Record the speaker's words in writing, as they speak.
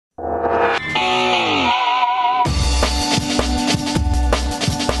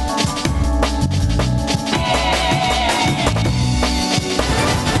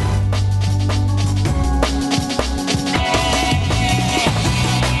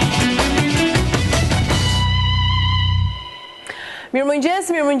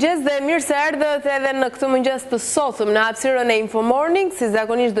Mirëmëngjes dhe mirë se erdhët edhe në këtë mëngjes të sotëm në hapësirën e Infomorning. Si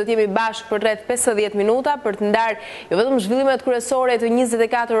zakonisht do t'jemi bashkë për rreth 50 minuta për të ndarë jo vetëm zhvillimet kryesore të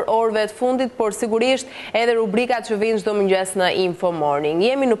 24 orëve të fundit, por sigurisht edhe rubrikat që vijnë çdo mëngjes në Infomorning.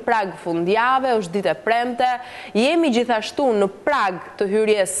 Jemi në prag fundjavë, është ditë e premte, jemi gjithashtu në prag të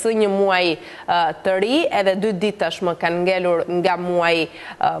hyrjes së një muaji të ri, edhe 2 ditë tashmë kanë ngelur nga muaji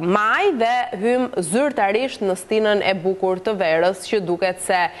maj dhe hym zyrtarisht në stinën e bukur të verës, që duket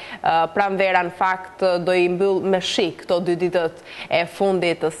se pranvera në fakt do i mbyll me shi këto 2 ditët e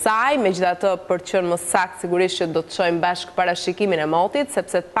fundit të saj, megjithatë për të qenë më saktë sigurisht që do të shohim bashkë parashikimin e motit,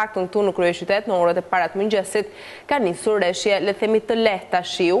 sepse të paktën këtu në kryeqytet në orët e para të mëngjesit ka nisur reshje le të themi të lehta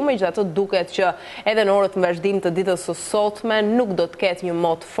shiu, megjithatë duket që edhe në orët në vazhdim të ditës së sotme nuk do të ketë një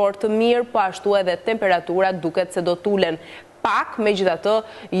mot fort të mirë, po ashtu edhe temperaturat duket se do të ulen pak, megjithatë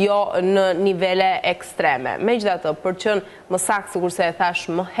jo në nivele ekstreme. Megjithatë, për të qenë më saktë sikur se e thash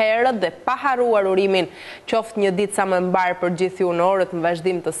më herët dhe pa harruar urimin, qoftë një ditë sa më mbar për gjithë ju në orët në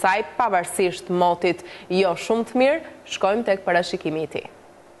vazhdim të saj, pavarësisht motit jo shumë të mirë, shkojmë tek parashikimi i tij.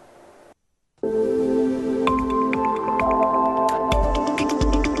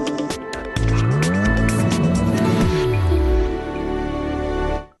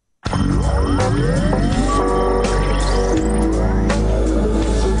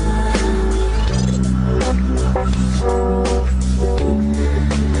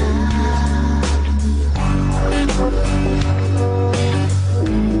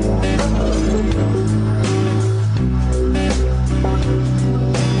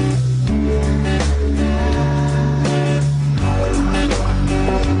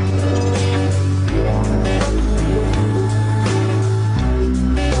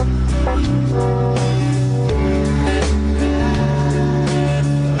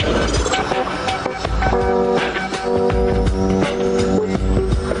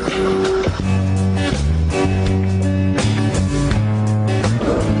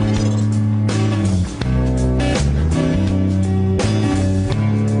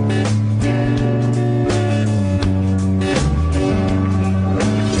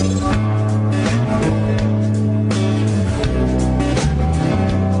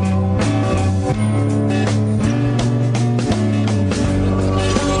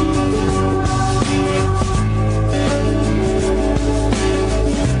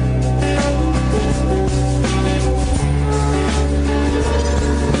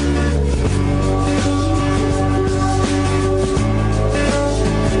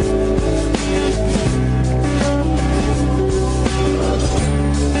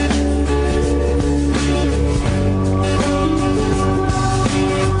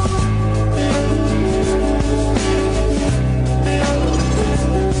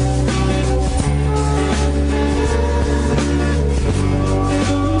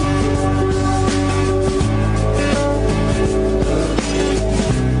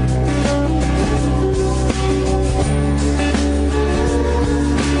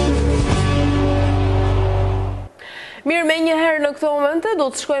 Do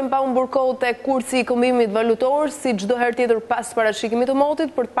të shkojmë pa humbur kohë tek kursi i këmbimit valutor, si çdo herë tjetër pas parashikimit të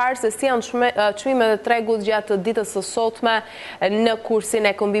motit, për të parë se si janë çmimet e tregut gjatë ditës së sotme në kursin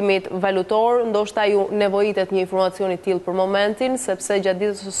e këmbimit valutor. Ndoshta ju nevojitet një informacion i tillë për momentin, sepse gjatë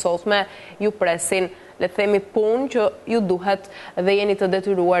ditës së sotme ju presin le të themi punë që ju duhet dhe jeni të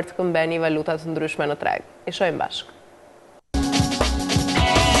detyruar të këmbeni valuta të ndryshme në treg. I shohim bashkë.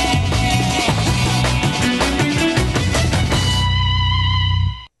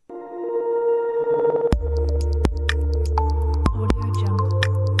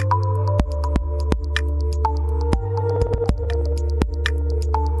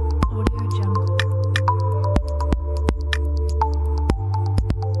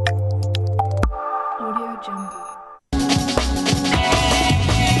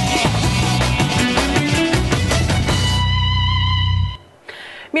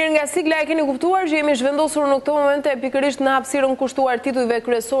 Nga sigla e keni kuptuar që jemi zhvendosur në këtë moment e pikërisht në hapësirën kushtuar titujve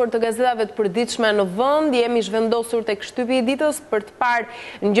kryesor të gazetave të përditshme në vend. Jemi zhvendosur tek shtypi i ditës për të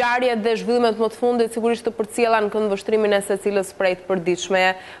parë ngjarjet dhe zhvillimet më të fundit, sigurisht të përcjella në këndvështrimin e secilës prej të përditshme,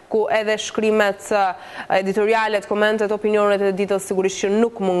 ku edhe shkrimet editorialet, komentet, opinionet e ditës sigurisht që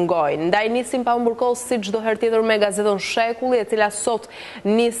nuk mungojnë. Ndaj nisim pa humbur kohë si çdo herë tjetër me gazetën Shekulli, e cila sot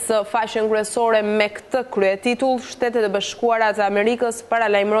nis faqen kryesore me këtë kryetitull: Shtetet e Bashkuara të Amerikës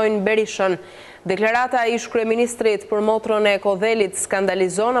paralajmërojnë Berishën. Deklarata e ish kryeministrit për motrën e Kodhelit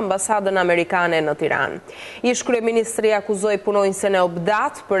skandalizon ambasadën amerikane në Tiranë. Ish kryeministri akuzoi punonjësen e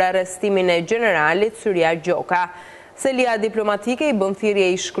Obdat për arrestimin e generalit Syria Gjoka. Selia diplomatike i bën thirrje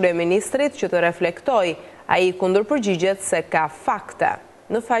ish kryeministrit që të reflektoj Ai kundërpërgjigjet se ka fakte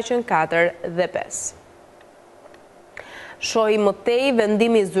në faqen 4 dhe 5. Shohi më tej,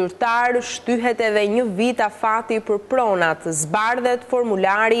 vendimi zyrtar shtyhet edhe një vit afati për pronat, zbardhet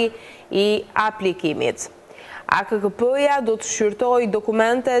formulari i aplikimit. AKKP-ja do të shqyrtoj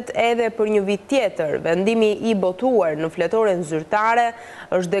dokumentet edhe për një vit tjetër. Vendimi i botuar në fletoren zyrtare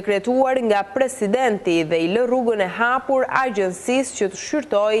është dekretuar nga presidenti dhe i lë rrugën e hapur agjencisë që të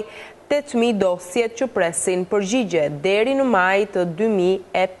shqyrtoj 8.000 dosjet që presin përgjigje deri në maj të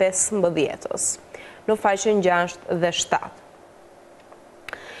 2015-ës. Në faqen 6 dhe 7.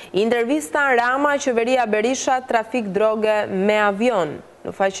 Intervista Rama, qeveria Berisha, trafik droge me avion,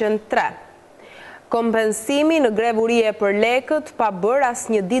 në faqen 3. Kompensimi në grevurie për lekët pa bër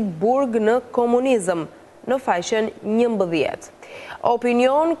asnjë ditë burg në komunizëm, në faqen 11.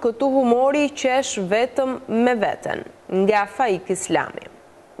 Opinion, këtu humori qesh vetëm me veten, nga Faik Islami,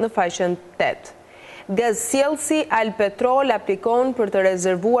 në faqen 8. Gazsjellsi Alpetrol aplikon për të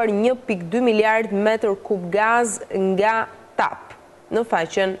rezervuar 1.2 miliard metër kub gaz nga TAP, në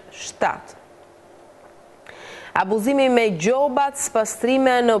faqen 7. Abuzimi me gjobat,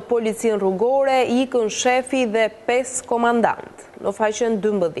 spastrime në policin rrugore, ikën shefi dhe 5 komandant, në faqen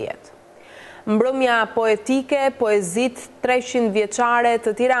 12. Mbrëmja poetike, poezit 300 vjeçare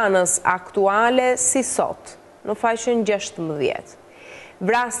të Tiranës, aktuale si sot, në faqen 16.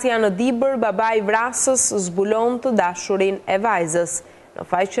 Vrasja në Dibër, babai vrasës zbulon të dashurin e vajzës, në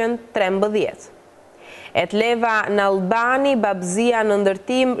faqen 13. Etleva në Albani, babzia në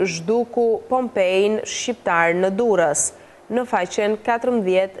ndërtim zhduku Pompejin shqiptar në Durrës, në faqen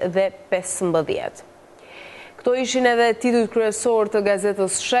 14 dhe 15. Këto ishin edhe titujt kryesor të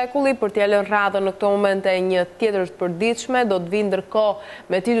gazetës Shekulli. Për t'ja lënë radhën në këto momente një tjetër të përditshme, do të vinë ndërkohë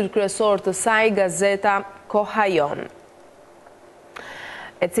me titujt kryesor të saj gazeta Koha Jon,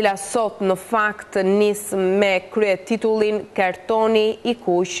 e cila sot në fakt nis me krye titullin Kartoni i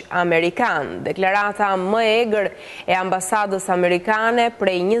kuq Amerikan. Deklarata më e egër e ambasadës amerikane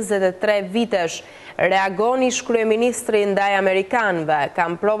prej 23 vitesh, reagon ish kryeministri ndaj amerikanëve,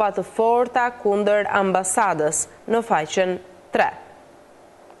 kam prova të forta kundër ambasadës, në faqen 3.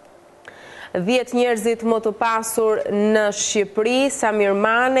 10 njerëzit më të pasur në Shqipëri, Samir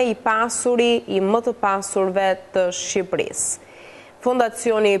Mane i pasuri i më të pasurve të Shqipërisë.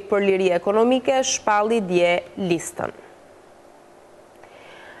 Fondacioni për Liri Ekonomike shpalli dje listën.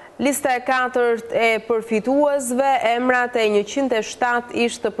 Lista e 4 e përfituesve, emrat e 107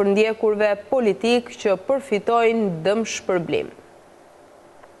 ish të përndjekurve politik që përfitojnë dëm shpërblim.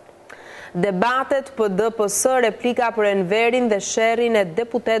 Debatet PD-PS replika për Enverin dhe sherrin e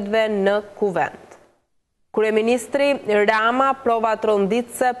deputetëve në kuvend. Kryeministri Rama prova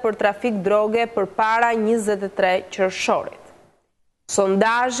tronditse për trafik droge përpara 23 qershorit.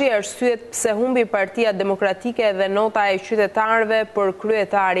 Sondazhi arsyet pse humbi Partia Demokratike dhe nota e qytetarëve për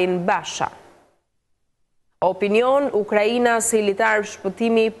kryetarin Basha. Opinion, Ukraina si litar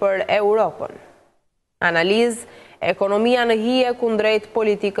shpëtimi për Europën. Analizë, ekonomia në hije kundrejt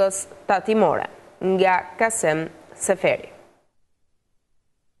politikës tatimore, nga Kasem Seferi.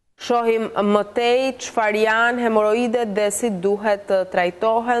 Shohim më tej çfarë janë hemoroidet dhe si duhet të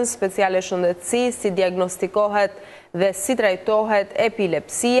trajtohen, speciale shëndetësi, si diagnostikohet dhe si trajtohet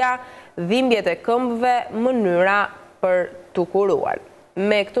epilepsia, dhimbjet e këmbëve, mënyra për të kuruar.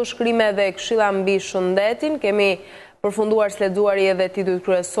 Me këto shkrime dhe këshilla mbi shëndetin, kemi përfunduar lexuari edhe titujt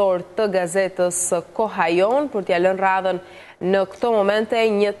kryesor të gazetës Koha Jon, për t'ja lënë radhën në këto momente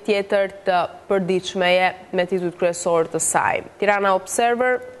një tjetër të përditshmeje me titujt kryesor të saj. Tirana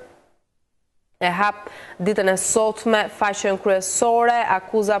Observer e hap ditën e sotme faqen kryesore,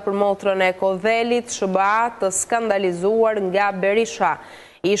 akuza për motrën e Kodhelit, SBA të skandalizuar nga Berisha.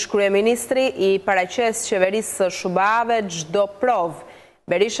 Ish kryeministri i paraqes qeverisë së SBA-ve çdo provë.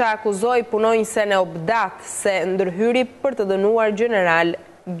 Berisha akuzoi punonjësen e Obdat se ndërhyri për të dënuar general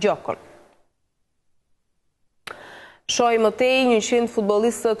Gjokën. Shohim më tej 100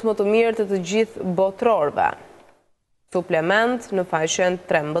 futbollistët më të mirë të gjithë botrorëve. Suplement në faqen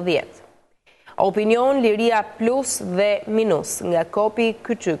 13. Opinion, Liria Plus dhe Minus, nga Kopi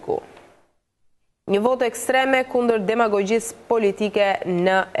Kyçyku. Një votë ekstreme kundër demagogjisë politike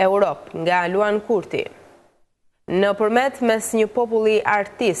në Europë, nga Luan Kurti. Në përmet mes një populli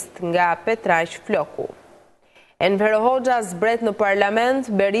artist, nga Petraq Floku. Enver Hoxha zbret në parlament,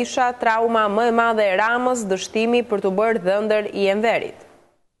 Berisha trauma më e madhe e Ramës, dështimi për të bërë dhëndër i Enverit.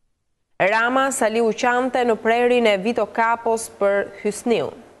 Rama sali uqante në prerin e Vito Kapos për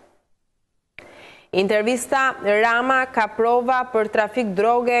Hysniun. Intervista, Rama ka prova për trafik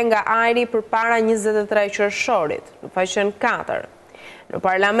droge nga ajri përpara 23 qershorit, në faqen 4. Në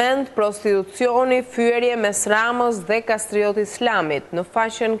parlament, prostitucioni, fyerje mes Ramës dhe Kastriot Islamit, në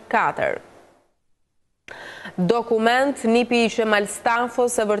faqen 4. Dokument nipi i Qemal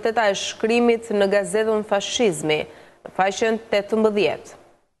Stafos e vërteta e shkrimit në gazetën Fashizmi, në faqen 18.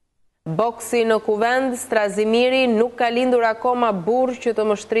 Boksi në kuvend, Strazimiri nuk ka lindur akoma burr që të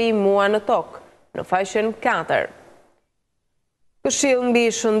mështri mua në tokë, në faqen 4. Këshill mbi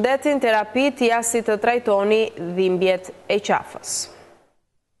shëndetin, terapit, jasi të trajtoni dhimbjet e qafës.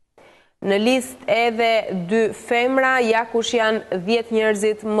 Në list edhe 2 femra, ja kush janë 10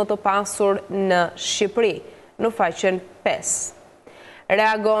 njerëzit më të pasur në Shqipëri, në faqen 5.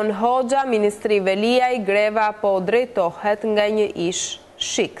 Reagon Hoxha, Ministri Veliaj, greva po drejtohet nga një ish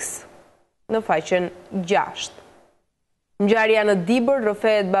shiks, në faqen 6. Ngjarja në Dibër,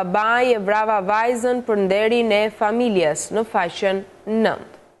 rrëfehet babai e vrava vajzën për nderin e familjes, në faqen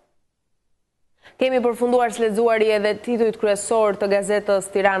 9. Kemi përfunduar së lexuari edhe titujt kryesor të gazetës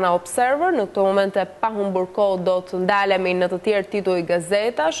Tirana Observer. Në këto momente pa humbur kohë do të ndalemi në të tjerë tituj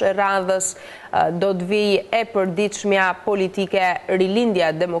gazetash. E radhës do të vijë e përditshmja politike Rilindja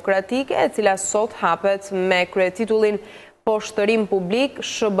Demokratike, e cila sot hapet me kryetitullin Poshtërim publik,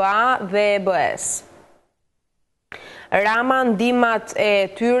 SBA dhe EBS. Rama ndihmat e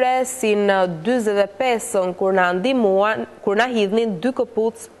tyre si në 45-ën kur na ndihmuan, kur na hidhnin 2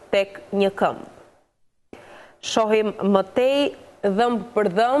 këpuc tek një këmbë. Shohim më tej dhëmb për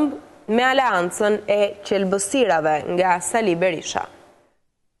dhëmb me aleancën e qelbësirave nga Sali Berisha.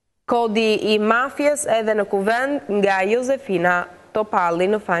 Kodi i mafjes edhe në kuvend nga Josefina Topalli,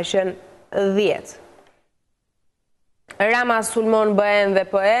 në faqen 10. Rama sulmon BN dhe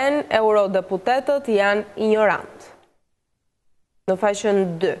PN, eurodeputetët janë ignorant, në faqen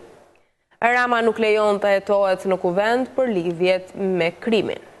 2. Rama nuk lejon të hetohet në kuvend për lidhjet me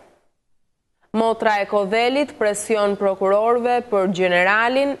krimin. Motra e Kodhelit, presion prokurorëve për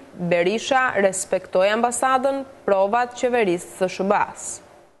generalin, Berisha respektoi ambasadën, provat qeverisë së SBA-s.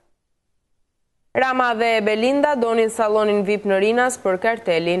 Rama dhe Belinda donin sallonin VIP në Rinas për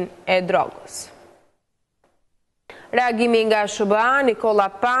kartelin e drogës. Reagimi nga SBA, Nikola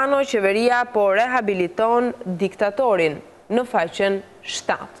Pano, qeveria po rehabiliton diktatorin, në faqen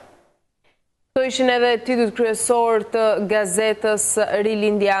 7. Këto ishin edhe titujt kryesor të gazetës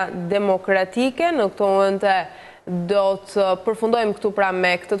Rilindja Demokratike. Në këto momente do të përfundojmë këtu pra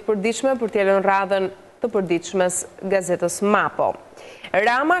me këtë të përditshme për t'jellën radhën të përditshmes gazetës Mapo.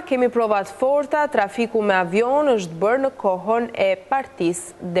 Rama, kemi provat forta, trafiku me avion është bërë në kohën e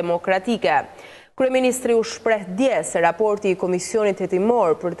Partisë Demokratike. Kryeministri u shpreh dje se raporti i Komisionit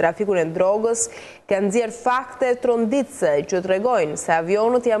Hetimor për trafikun e drogës ka nxjerrë fakte tronditse që tregojnë se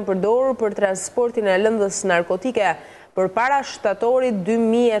avionët janë përdorur për transportin e lëndës narkotike përpara shtatorit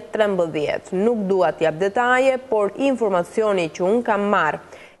 2013. Nuk dua t'jap detaje, por informacioni që unë kam marrë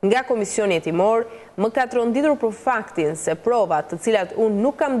nga Komisioni Hetimor më ka tronditur për faktin se provat të cilat unë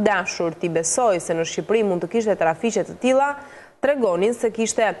nuk kam dashur t'i besoj se në Shqipëri mund të kishte trafiqe të tilla, tregonin se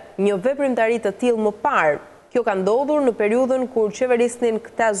kishte një veprimtari të tillë më parë. Kjo ka ndodhur në periudhën kur qeverisnin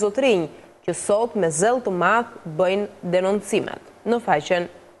këta zotrinj, që sot me zell të madh bëjnë denoncimet, në faqen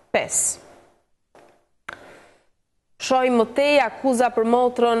 5. Shohim më tej akuza për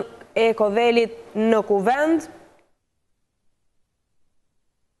motrën e Kodhelit në kuvend.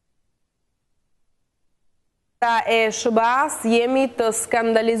 E SBA-s jemi të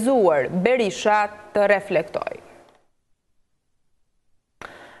skandalizuar, Berisha të reflektoi.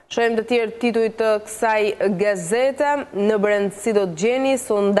 Shohim të tjerë tituj të kësaj gazete. Në brendësi do të gjeni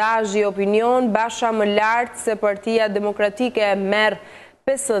sondazhi opinion, Basha më lartë se Partia Demokratike merr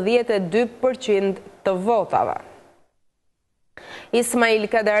 52% të votave. Ismail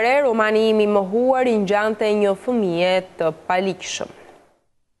Kadare, romani im i mohuar, i ngjante një fëmijë të palikshëm.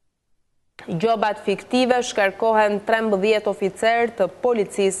 Gjobat fiktive shkarkohen 13 oficer të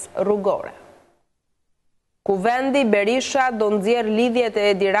policisë rrugore. Kuvendi, Berisha do nxjerr lidhjet e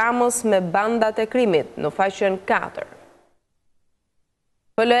Edi Ramës me bandat e krimit, në faqen 4.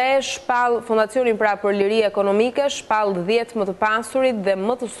 PLE shpall Fondacionin për Liri Ekonomike, shpall 10 më të pasurit dhe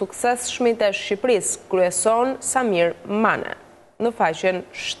më të suksesshmit e Shqipërisë, kryeson Samir Mane, në faqen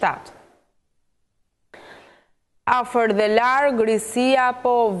 7. Afër dhe larg, Risia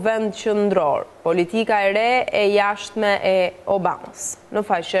po vend qendror, politika e re e jashtme e Obamës, në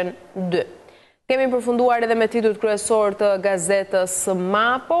faqen 2. Kemi përfunduar edhe me titujt kryesor të gazetës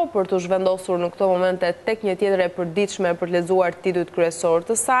Mapo, për të zhvendosur në këto momente tek një tjetër e përditshme për të lexuar titujt kryesor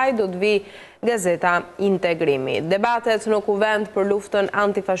të saj, do të vi gazeta Integrimi. Debatet në kuvend për luftën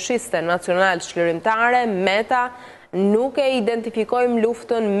antifashiste nacional çlirimtare, Meta, nuk e identifikojmë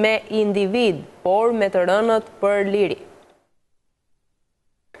luftën me individ, por me të rënët për liri.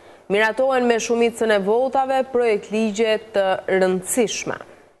 miratohen me shumicën e votave projekt ligje të rëndësishme.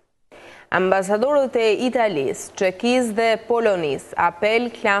 Ambasadorët e Italis, Çekis dhe Polonis apel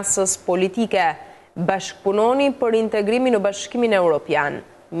klasës politike bashkëpunoni për integrimin në Bashkimin Evropian,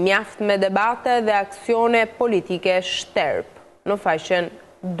 mjaft me debate dhe aksione politike shterp, në faqen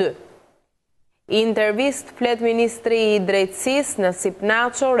 2. Intervist flet Ministri i Drejtësisë në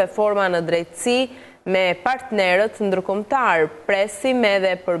Sipnaço, reforma në drejtësi me partnerët ndërkombëtar, presim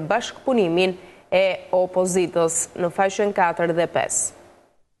edhe për bashkëpunimin e opozitës, në faqen 4 dhe 5.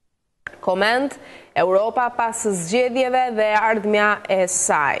 Koment, Europa pas zgjedhjeve dhe ardhmja e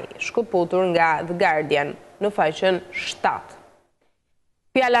saj, shkëputur nga The Guardian, në faqen 7.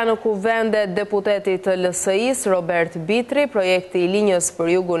 Fjala në kuvend e deputetit të LSI-s, Robert Bitri, projekti i linjës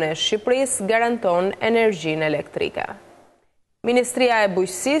për jugun e Shqipërisë garanton energjinë elektrike. Ministria e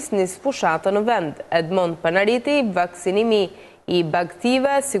Bujqësisë nis fushatë në vend, Edmond Panariti, vaksinimi i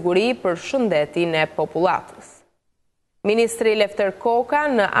bagëtive, siguri për shëndetin e popullatës. Ministri Lefter Koka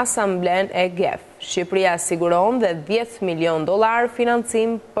në asamblen e GEF. Shqipëria siguron dhe $10 milion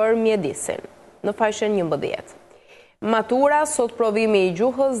financim për mjedisin. Në faqen 11. Matura, sot provimi i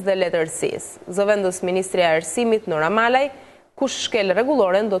gjuhës dhe letërsisë. Zëvendës Ministri e Arsimit Nora Malaj, kush shkel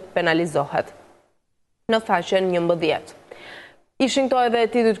rregulloren do të penalizohet. Në faqen 11. Ishin këto edhe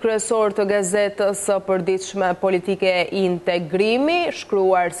titujt kryesor të gazetës së përditshme politike Integrimi,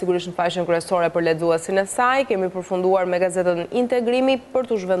 shkruar sigurisht në faqen kryesore për lexuesin e saj. Kemi përfunduar me gazetën Integrimi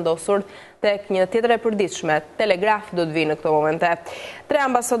për të zhvendosur tek një tjetër e përditshme, Telegraf, do të vinë në këto momente. 3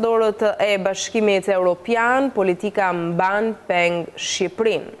 ambasadorët e Bashkimit Evropian, politika mban peng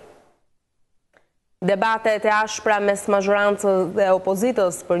Shqipërinë. Debatet e ashpra mes mazhorancës dhe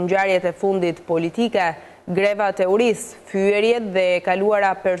opozitës për ngjarjet e fundit politike, greva teorisë, fyerjet dhe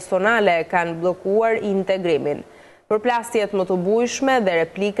kaluara personale kanë bllokuar integrimin. Përplasjet më të bujshme dhe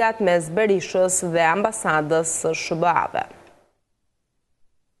replikat mes Berishës dhe ambasadës së SBA-ve.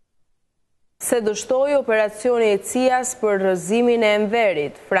 Se dështoi operacioni i CIA-s për rrëzimin e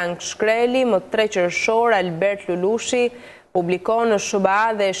Enverit, Frank Shkreli, më 3 qershor Albert Lulushi publikon në SBA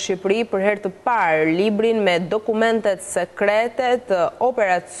dhe Shqipëri për herë të parë librin me dokumentet sekrete të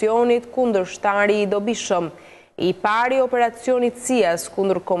operacionit kundër shtari i dobishëm, i pari operacionit CIA-s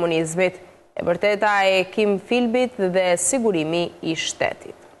kundër komunizmit, e vërteta e Kim Philbit dhe sigurimi i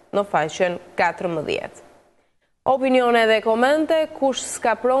shtetit. Në faqen 14. Opinione dhe komente, kush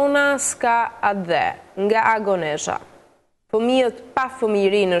s'ka prona, s'ka adhe, nga Agonesha. Fëmijët pa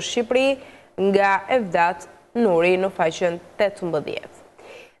fëmijëri në Shqipëri, nga Evdat Nuri, në faqen 18.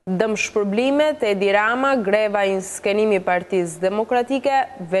 Dëmshpërblimet e Dirama, greva i skenimi Partisë Demokratike,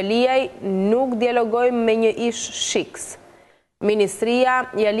 Veliaj nuk dialogoj me një ish shiks. Ministria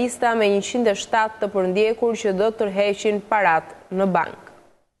ja lista me 107 të përndjekur që do të tërheqin parat në bank.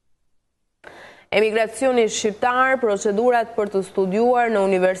 Emigracioni shqiptar, procedurat për të studiuar në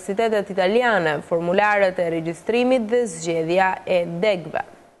universitetet italiane, formularët e regjistrimit dhe zgjedhja e degve.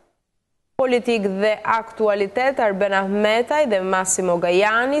 Politik dhe aktualitet, Arben Ahmetaj dhe Massimo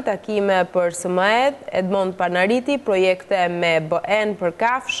Gajani, takime për SME-t, Edmond Panariti, projekte me BN për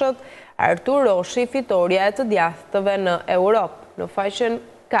kafshët, Artur Roshi, fitoria e të djathtëve në Europë, në faqen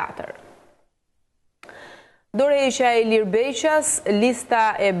 4. Dorëheqja e Ilir Beqas,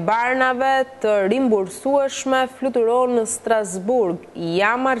 lista e barnave të rimbursueshme fluturon në Strasburg,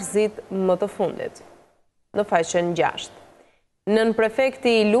 jam arzit më të fundit, në faqen 6. Nën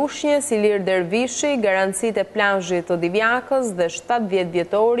prefekti i Lushnjës, Ilir Dervishi, garancit e plazhit të Divjakës dhe 70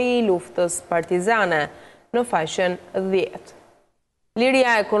 vjetori i luftës partizane, në faqen 10.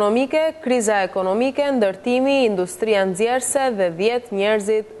 Liria ekonomike, kriza ekonomike, ndërtimi, industria nxjerrëse dhe 10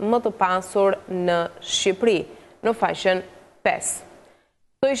 njerëzit më të pasur në Shqipëri, në faqen 5.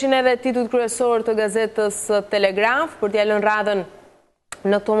 Këto ishin edhe titujt kryesor të gazetës Telegraf, për t'ja lënë radhën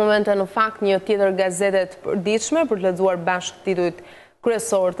në këto momente në fakt një tjetër gazetet përditshme për të lexuar bashkë titujt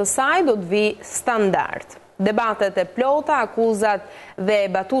kryesor të saj, do të vi Standard. Debatet e plota, akuzat dhe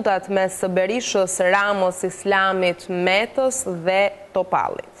batutat mes Berishës, Ramos, Islamit, Metës dhe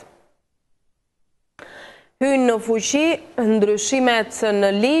Topallit. Hynë në fuqi ndryshimet në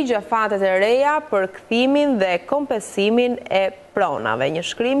ligj, afatet e reja për kthimin dhe kompensimin e pronave. Një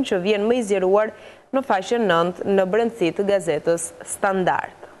shkrim që vjen më i zgjeruar në faqen 9 në brendësi të gazetës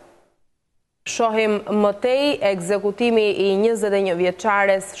Standard. Shohim mëtej ekzekutimi i 21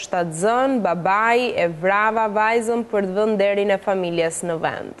 vjeçares shtatzën, babai e vrava vajzën për të vënë nderin e familjes në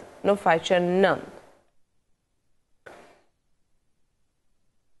vend, në faqen 9.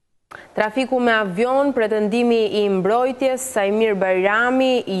 Trafiku me avion, pretendimi i mbrojtjes Sajmir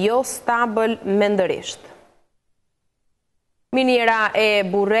Bajrami, jo stabël mendërisht. Miniera e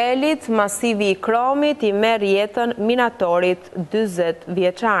Burrelit, masivi i Kromit, i merr jetën minatorit 40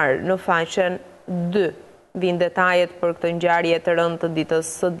 vjeçar. Në faqen 2 vijnë detajet për këtë ngjarje të rëndë të ditës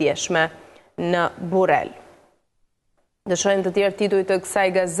së djeshme në Burrel. Dhe shohim të tjerë tituj të kësaj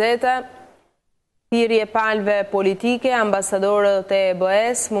gazete. Thirrje palëve politike, ambasadorët e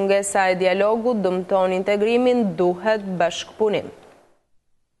EBE-s, mungesa e dialogut dëmton integrimin, duhet bashkëpunim.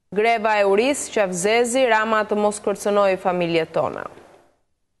 Greva e uris, qafzezi, Rama të mos kërcënoj familjet tona.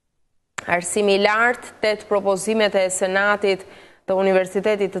 Arsimi lartë, 8 propozimet e Senatit të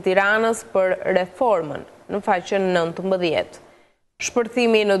Universitetit të Tiranës për reformën, në faqen 19.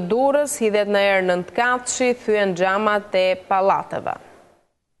 Shpërthimi në Durrës, hidhet në erë Nëntkatshi, thyen xhamat e pallateve.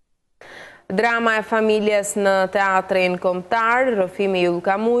 Drama e familjes në teatrin kombëtar, rrëfimi i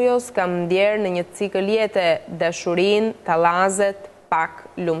Ullkamujos ka ndjerë në një cikël jete, dashurin, tallazet,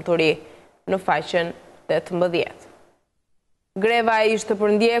 pak lumturi, në faqen 18. Greva ishte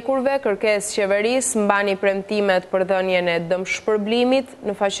për ndjekurve, kërkesë qeverisë mbani premtimet për dhënien e dëmshpërblimit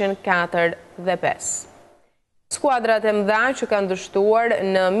në faqen 4 dhe 5. Skuadrat e mëdha që kanë dështuar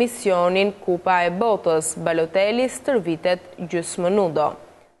në misionin Kupa e Botës, Balotelli stërvitet gjysmënudo.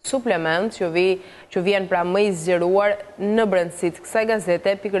 Suplement që vjen pra më i zgjeruar në brendësitë kësaj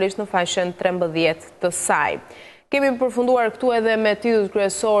gazete, pikërisht në faqen 13 të saj. Kemi përfunduar këtu edhe me titujt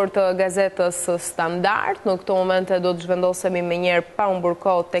kryesor të gazetës Standard. Në këto momente do të zhvendosemi me njerë pa humbur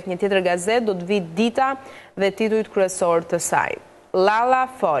kohë tek një tjetër gazetë, do të vi Dita dhe titujt kryesor të saj.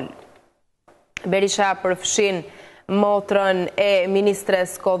 Lalla fol. Berisha përfshin motrën e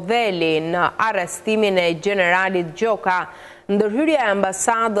ministres Kodheli në arrestimin e generalit Gjoka, ndërhyrja e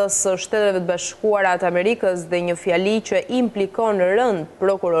ambasadës së Shteteve të Bashkuara të Amerikës dhe një fjali që implikon rënd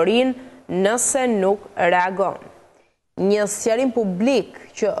prokurorin nëse nuk reagon. Një sqarim publik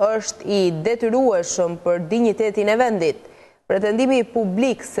që është i detyrueshëm për dinjitetin e vendit, pretendimi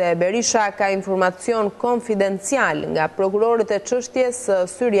publik se Berisha ka informacion konfidencial nga prokurorët e çështjes së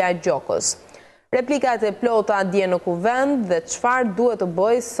Syria Gjokës. Replikat e plota dje në kuvend dhe çfarë duhet të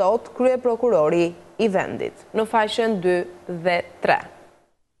bëjë sot kryeprokurori i vendit, në faqen 2 dhe 3.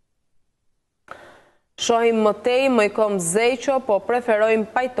 Shohim mëtej Mojkom Zeqo, po preferojmë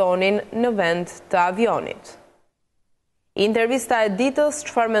pajtonin në vend të avionit. Intervista e ditës,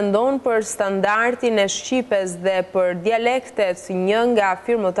 çfarë mendon për standardin e shqipes dhe për dialektet një nga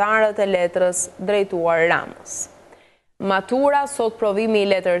firmëtarët e letrës drejtuar Ramës. Matura, sot provimi i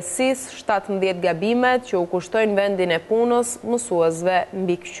letërsisë, 17 gabimet që u kushtojnë vendin e punës mësuesve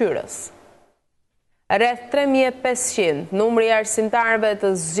mbi këqyrës. Rreth 3500 numri i arsimtarëve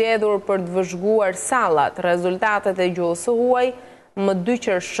të zgjedhur për të vëzhguar sallat, rezultatet e gjuhës së huaj më 2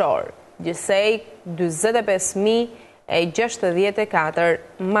 qershor, gjithsej 45.064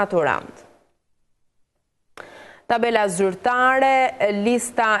 maturant. Tabela zyrtare,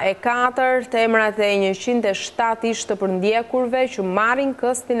 lista e 4, emrat e 107 ishte për ndjekurve që marrin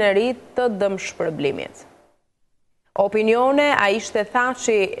këstin e ri të dëmshpërblimit. Opinione a ishte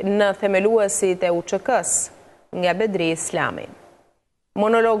thashi në themeluesit e UÇK-s nga Bedri Islami.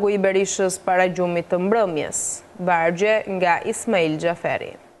 Monologu i Berishës para gjumit të mbrëmjes, vargje nga Ismail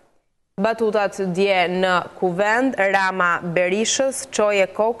Gjaferi. Batutat dje në kuvend, Rama Berishës çoje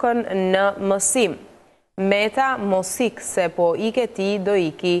kokën në mësim. Meta mos ik se po ike ti do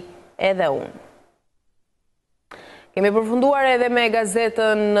iki edhe unë. Kemi përfunduar edhe me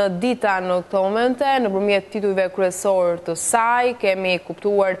gazetën Dita në këto momente, nëpërmjet titujve kryesor të saj, kemi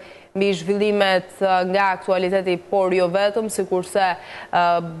kuptuar mbi zhvillimet nga aktualiteti, por jo vetëm, sikurse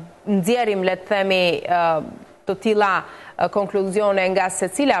nxjerrim le të themi të tilla konkluzione nga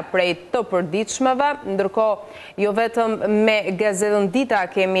secila prej të përditshmeve, ndërkohë jo vetëm me gazetën Dita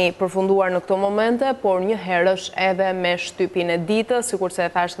kemi përfunduar në këto momente, por një herësh edhe me shtypin e ditës, sikurse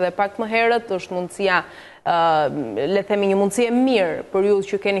e thash edhe pak më herët, është mundësia le themi një mundësi e mirë për ju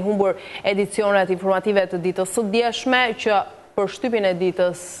që keni humbur edicionet informative të ditës së djeshme, që për shtypin e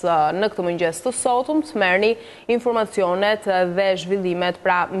ditës në këtë mëngjes të sotëm të merrni informacionet dhe zhvillimet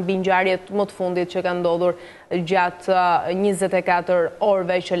pra mbi ngjarjet më të fundit që kanë ndodhur gjatë 24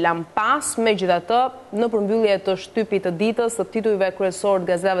 orëve që lam pas. Megjithatë, në përmbyllje të shtypit të ditës, të titujve kryesor të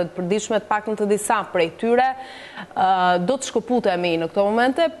gazetave të përditshme, të paktën të disa prej tyre, do të shkëputemi në këto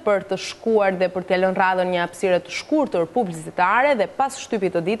momente për të shkuar dhe për të lënë radhën një hapësire të shkurtër publicitare dhe pas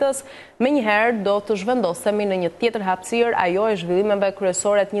shtypit të ditës, menjëherë do të zhvendosemi në një tjetër hapësirë, ajo e zhvillimeve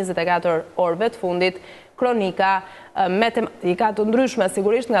kryesore të 24 orëve të fundit, kronika me tematika të ndryshme,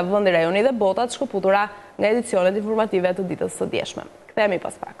 sigurisht nga vendi, rajoni dhe botat, shkëputura nga edicionet informative të ditës së djeshme. Kthehemi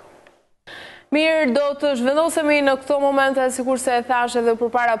pas pak. Mirë, do të zhvendosemi në këto momente, sikurse e thash edhe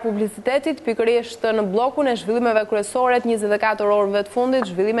përpara publicitetit, pikërisht në bllokun e zhvillimeve kryesore të 24 orëve të fundit,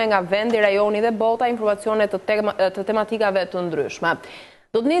 zhvillime nga vendi, rajoni dhe bota, informacione të tematikave të ndryshme.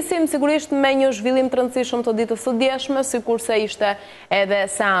 Do të nisim sigurisht me një zhvillim të rëndësishëm të ditës së djeshme, sikurse ishte edhe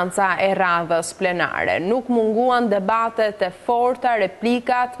seanca e radhës plenare. Nuk munguan debatet e forta,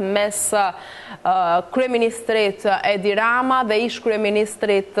 replikat mes kryeministrit Edi Rama dhe ish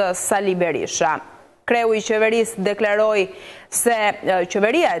kryeministrit Sali Berisha. Kreu i qeverisë deklaroi se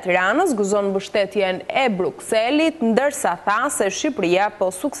qeveria e Tiranës gëzon mbështetjen e Brukselit, ndërsa tha se Shqipëria po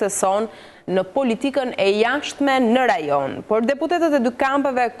sukseson në politikën e jashtme në rajon. Por deputetët e dy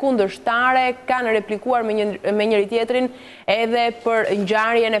kampeve kundërshtare kanë replikuar me njëri tjetrin edhe për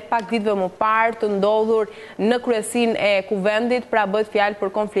ngjarjen e pak ditëve më parë të ndodhur në kryesinë e kuvendit, pra bëhet fjalë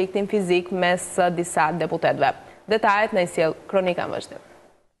për konfliktin fizik mes disa deputetëve. Detajet në sjell kronika në vazhdim.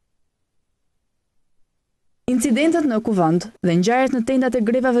 Incidentet në kuvend dhe ngjarjet në tendat e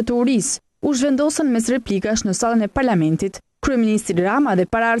grevave të urisë u zhvendosën mes replikash në sallën e parlamentit, kryeministri Rama dhe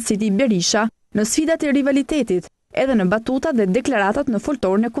paraardhësit i Berisha në sfidat e rivalitetit, edhe në batutat dhe deklaratat në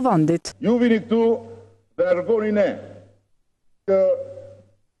foltorën e kuvendit. Ju vini këtu dhe argoni ne që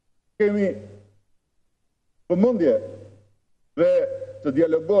kemi vëmendje dhe të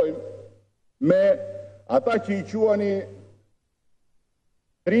dialogojmë me ata që i quani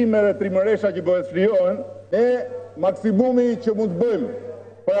trimer e trimëresha që bëhet flijohen, ne maksimumi që mund të bëjmë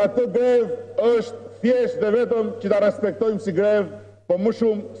për atë grevë është thjesht dhe vetëm që ta respektojmë si grevë, po më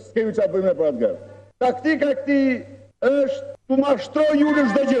shumë s'kemi çfarë bëjmë ne për atë grevë. Taktika e këtij është të mashtrojë ju në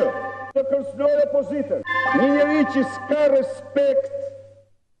çdo gjë, të kërcënojë opozitën. Një njeri që s'ka respekt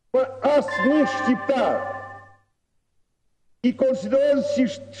për asnjë shqiptar, i konsiderohet si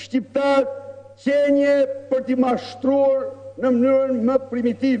shqiptar qenje për t'i mashtruar në mënyrën më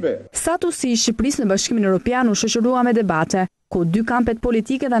primitive. Statusi i Shqipërisë në Bashkimin Evropian u shoqërua me debate, ku dy kampet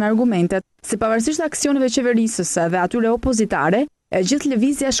politike dhanë argumentet se pavarësisht aksioneve qeverisëse dhe atyre opozitare, e gjithë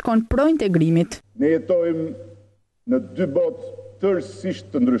lëvizja shkon pro integrimit. Ne jetojmë në dy botë tërësisht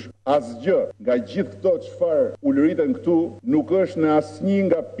të ndryshme. Asgjë nga gjithë këto çfarë ulëriten këtu nuk është në asnjë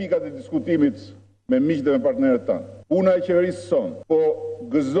nga pikat e diskutimit me miqtë dhe me partnerët tanë. Puna e qeverisë son, po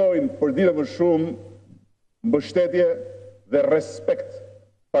gëzojnë për ditë më shumë mbështetje dhe respekt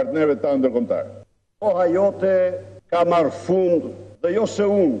partnerëve tanë ndërkombëtar. Koha jote ka marrë fund dhe jo se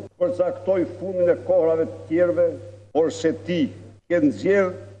unë përcaktoj fundin e kohrave të tjerëve, por se ti ke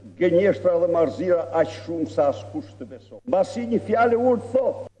nxjerrë gënjeshtra dhe marrëzira aq shumë sa askush të beson. Mbasi një fjalë urtë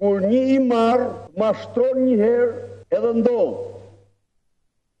thot, kur një i marr, mashtron një herë edhe ndodh.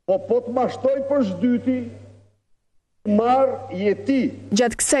 Po të mashtoj për s'dyti, marr jeti.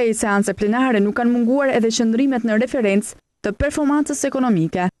 Gjatë kësaj seance plenare nuk kanë munguar edhe qëndrimet në referencë të performancës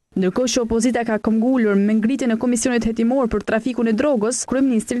ekonomike, ndërkohë që opozita ka këmbgulur me ngritjen e komisionit hetimor për trafikun e drogës,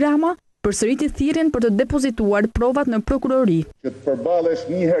 kryeministri Rama përsëriti thirrjen për të depozituar provat në prokurori. Që të përballesh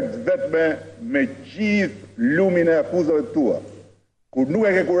një herë të vetme me gjithë lumin e akuzave tua, kur nuk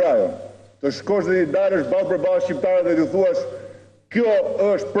e ke kurajon, të shkosh dhe të dalësh ballë për ballë shqiptarët dhe të thuash, kjo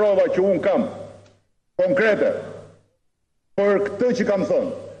është prova që un kam konkrete për këtë që kam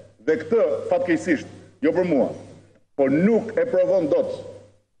thënë, dhe këtë fatkeqësisht, jo për mua, por nuk e provon dot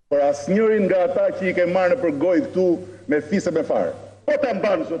për asnjërin nga ata që i ke marrë në përgojë këtu me fisë me fare. Po ta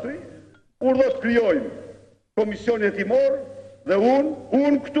mban zotëri, kur do të krijojmë komisionin hetimor dhe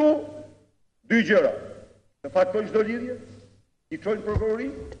unë këtu dy gjëra. Të faktojnë çdo lidhje, i çojnë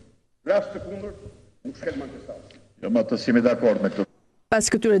prokurori, rast të kundërt, nuk shkel manifestat. Jo, ma të jemi dakord me këtë.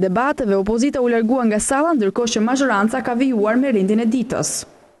 Pas këtyre debateve, opozita u largua nga salla, ndërkohë që mazhoranca ka vijuar me rendin e ditës.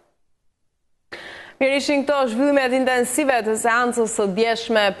 Mirë, ishin këto zhvillimet intensive të seancës së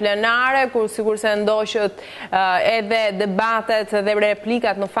djeshme plenare, kur sigurisht ndoqët edhe debatet dhe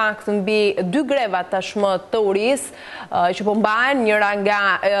replikat në fakt mbi dy greva tashmë të urisë, që po mbahen, njëra nga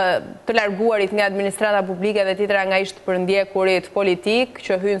të larguarit nga administrata publike dhe tjetra nga ish të përndjekurit politik,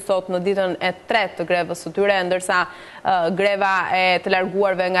 që hyn sot në ditën e 3 të grevës së tyre, ndërsa greva e të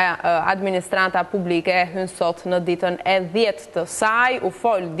larguarve nga administrata publike hyn sot në ditën e 10 të saj, u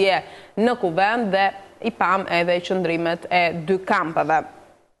fol dje në kuvend dhe i pam edhe qëndrimet e dy kampeve.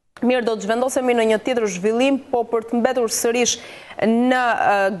 Mirë, do të zhvendosemi në një tjetër zhvillim, po për të mbetur sërish në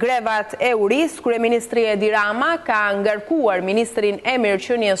grevat e urisë, kryeministri Edi Rama ka ngarkuar ministrin e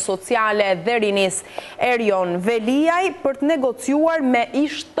mirëqenies sociale dhe rinisë Erjon Veliaj për të negociuar me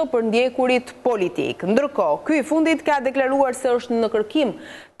ish të përndjekurit politik. Ndërkohë, ky i fundit ka deklaruar se është në kërkim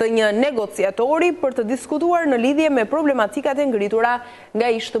të një negociatori për të diskutuar në lidhje me problematikat e ngritura nga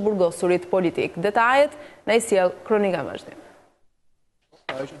ish të burgosurit politik. Detajet në i sjell kronika vazhdim.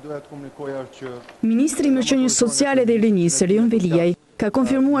 Ministri i Mërqenies Sociale dhe i Rinisë, Rion Veliaj, ka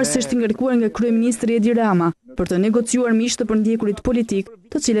konfirmuar se është ngarkuar nga kryeministri Edi Rama për të negociuar miq të përndjekurit politik,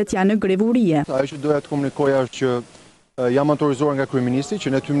 të cilët janë në grevurie. Ajo që doja të komunikoj është që jam autorizuar nga kryeministri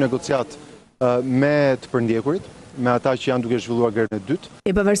që ne hyjmë negociat me të përndjekurit, me ata që janë duke zhvilluar grevën e dytë.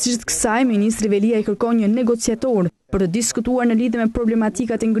 E pavarësisht kësaj, ministri Veliaj kërkon një negociator për të diskutuar në lidhje me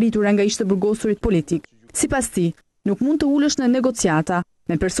problematikat e ngritura nga ish të burgosurit politik. Sipas tij, nuk mund të ulesh në negociata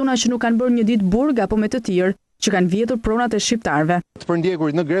me persona që nuk kanë bërë një ditë burg apo me të tjerë që kanë vjetur pronat e shqiptarëve. Të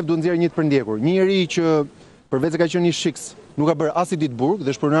përndjekurit në grevë duhet nxjerrë një të përndjekur, një njerëz që përveç se ka qenë i shiks, nuk ka bërë as i ditë burg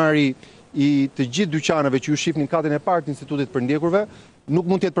dhe është pronari i të gjithë dyqanave që ju shihni katën e parë të institutit të përndjekurve, nuk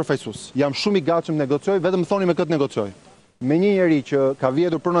mund të jetë përfaqësues. Jam shumë i gatshëm të negocioj, vetëm thoni me këtë negocioj. Me një njerëz që ka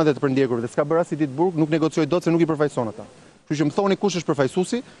vjetur pronat e të përndjekurve dhe s'ka bërë as i ditë burg, nuk negocioj dot se nuk i përfaqëson ata. Kështu që më thoni kush është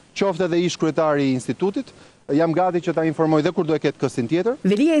përfaqësuesi, qoftë edhe ish kryetari i institutit, jam gati që ta informoj dhe kur do e ketë këstin tjetër.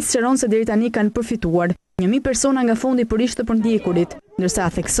 Veliaj sqaron se deri tani kanë përfituar 1000 persona nga fondi për ish të përndjekurit, ndërsa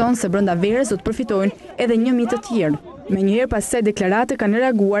thekson se brenda verës do të përfitojnë edhe 1000 të tjerë. Menjëherë pas kësaj deklarate kanë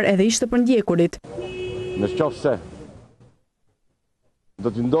reaguar edhe ish të përndjekurit. Nëse do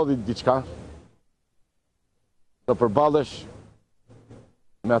të ndodhi diçka, do përballesh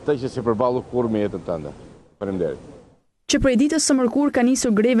me atë që si përballu kur me jetën tënde. Faleminderit. Që prej ditës së mërkurë ka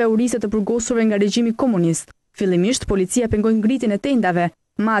nisur greve urise të përgosurve nga regjimi komunist. Fillimisht policia pengoi ngritjen e tendave,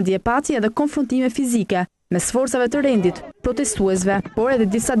 madje pati edhe konfrontime fizike mes forcave të rendit, protestuesve, por edhe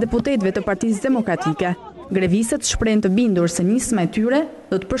disa deputetëve të Partisë Demokratike. Grevistët shprehen të bindur se nisma e tyre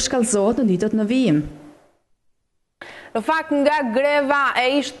do të përshkallëzohet në ditët në vijim. Në fakt, nga greva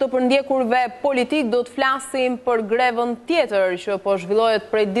e ish të përndjekurve politik, do të flasim për grevën tjetër që po zhvillohet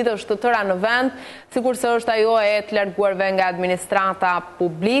prej ditësh të tëra në vend, sikurse është ajo e të larguarve nga administrata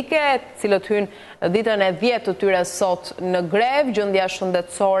publike, cilët hynë ditën e 10 të tyre sot në grevë, gjendja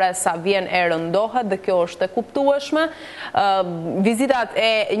shëndetësore sa vjen e rëndohet dhe kjo është e kuptueshme. Vizitat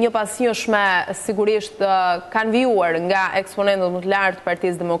e njëpasnjëshme sigurisht kanë vijuar nga eksponentët më të lartë të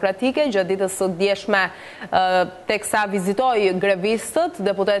Partisë Demokratike, gjatë ditës së djeshme teksa vizitoi grevistët,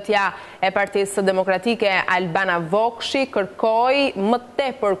 deputetja e Partisë Demokratike Albana Vokshi kërkoi më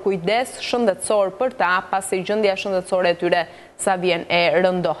tepër kujdes shëndetësor për ta, pasi gjendja shëndetësore e tyre sa vjen e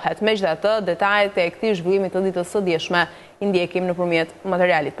rëndohet. Megjithatë, detajet e këtij zhvillimi të ditës së dieshme i ndjekim nëpërmjet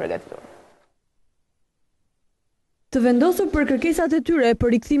materialit përgatitur. Të vendosur për kërkesat e tyre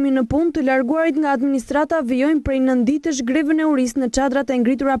për rikthimin në punë, të larguarit nga administrata vijojnë prej 9 ditësh grevën e urisë në çadrat e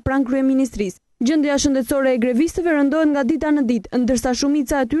ngritura pranë kryeministrisë. Gjendja shëndetësore e grevistëve rëndohet nga dita në ditë, ndërsa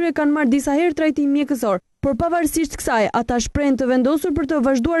shumica e tyre kanë marrë disa herë trajtim mjekësor. Por pavarësisht kësaj, ata shprehen të vendosur për të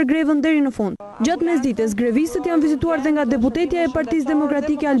vazhduar grevën deri në fund. Gjatë mesdites, grevistët janë vizituar dhe nga deputetja e Partisë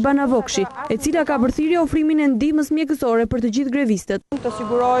Demokratike Albana Vokshi, e cila ka përthirrje ofrimin e ndihmës mjekësore për të gjithë grevistët. Të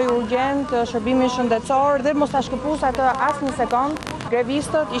siguroj urgjent shërbimin shëndetësor dhe mos ta shkëpus atë as një sekond.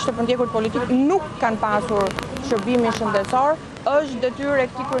 Grevistët, ishte përndjekur politik, nuk kanë pasur shërbimin shëndetësor. Është detyrë e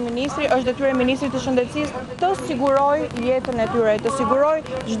këtij kryeministri, është detyrë e ministrit të shëndetësisë të siguroj jetën e tyre, të siguroj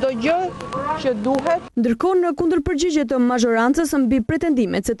çdo gjë që duhet. Ndërkohë, në kundërpërgjigje të mazhorancës mbi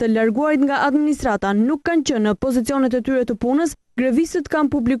pretendimet se të larguarit nga administrata nuk kanë qenë në pozicionet e tyre të punës, grevistët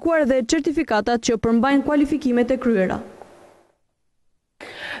kanë publikuar edhe certifikatat që përmbajnë kualifikimet e kryera.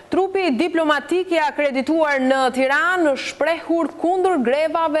 Trupi diplomatik i akredituar në Tiranë shprehur kundër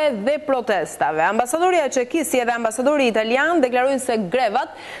grevave dhe protestave. Ambasadori e Çekisë dhe ambasadori italian deklarojnë se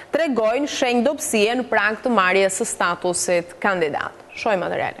grevat tregojnë shenjë dobësie në prag të marrjes së statusit kandidat. Shohim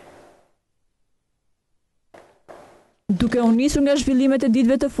materialin. Duke u nisur nga zhvillimet e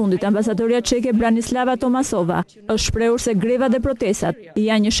ditëve të fundit, ambasadoria çeke Branislava Tomasova është shprehur se grevat dhe protestat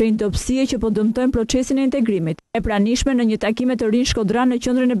janë një shenjë dobësie që po dëmtojnë procesin e integrimit, e pranishme në një takim të rinj Shkodran në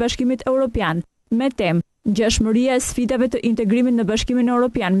qendrën e Bashkimit Evropian, me temë ngjashmëria e sfidave të integrimit në Bashkimin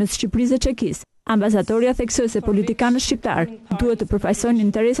Evropian mes Shqipërisë dhe Çekisë. Ambasadoria theksoi se politikanët shqiptar duhet të përfaqësojnë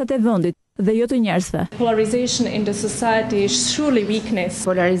interesat e vendit dhe jo të njerëzve.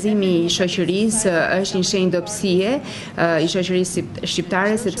 Polarizimi i shoqërisë është një shenjë dobësie i shoqërisë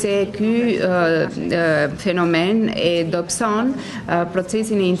shqiptare, sepse ky fenomen e dobëson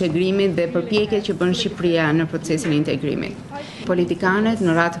procesin e integrimit dhe përpjekjet që bën Shqipëria në procesin e integrimit. Politikanët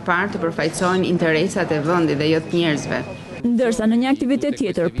në radhë të parë të përfaqësojnë interesat e vendit dhe jo të njerëzve. Ndërsa në një aktivitet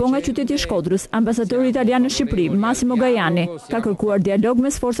tjetër, po nga qyteti i Shkodrës, ambasadori italian në Shqipëri, Massimo Gajani, ka kërkuar dialog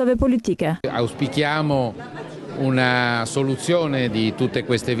mes forcave politike. Auspichiamo una soluzione di tutte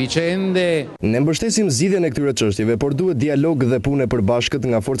queste vicende. Ne mbështesim zgjidhjen e këtyre çështjeve, por duhet dialog dhe punë e përbashkët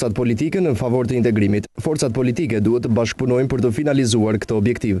nga forcat politike në favor të integrimit. Forcat politike duhet të bashkëpunojnë për të finalizuar këtë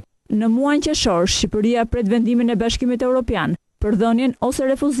objektiv. Në muajin qershor, Shqipëria pret vendimin e Bashkimit Evropian për dhënien ose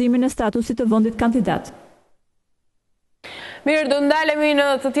refuzimin e statusit të vendit kandidat. Mirë, do ndalemi në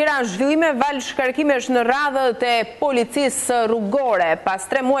të tjera zhvillime, valë shkarkimesh në radhët e policisë rrugore. Pas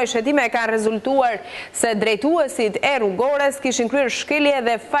 3 muaj shëtime ka rezultuar se drejtuesit e rrugores kishin kryer shkelje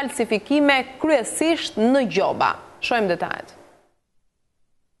dhe falsifikime kryesisht në gjoba. Shohim detajet.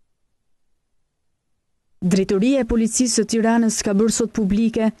 Drejtoria e policisë së Tiranës ka bërë sot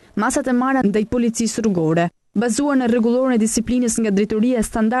publike masat e marra ndaj policisë rrugore, bazuar në rregulloren e disiplinës nga Drejtoria e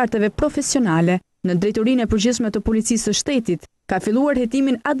Standardeve Profesionale. Në Drejtorinë e Përgjithshme të Policisë së Shtetit ka filluar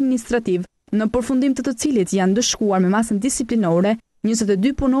hetimin administrativ, në përfundim të cilit janë dëshkuar me masën disiplinore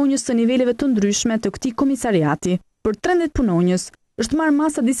 22 punonjës të niveleve të ndryshme të këtij komisariati. Për 13 punonjës është marrë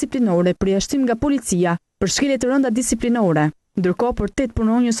masa disiplinore për jashtim nga policia për shkelje të rënda disiplinore, ndërkohë për 8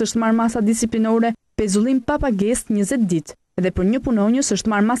 punonjës është marrë masa disiplinore pezullim pa pagesë 20 ditë dhe për 1 punonjës është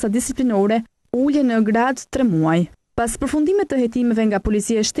marrë masa disiplinore ulje në grad 3 muaj. Pas përfundimit të hetimeve nga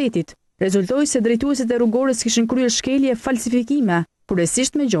Policia e Shtetit, rezultoi se drejtuesit e rrugores kishin kryer shkelje falsifikime,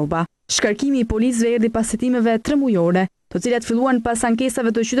 kryesisht me gjoba. Shkarkimi i policëve erdhi pas hetimeve 3 mujore, të cilat filluan pas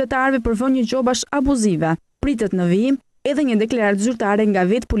ankesave të qytetarëve për vënë gjobash abuzive. Pritet në vijim edhe një deklaratë zyrtare nga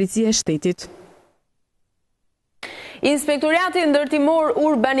vetë Policia e Shtetit. Inspektorati Ndërtimor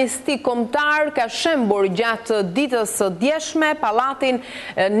Urbanistik Kombëtar ka shembur gjatë ditës së djeshme pallatin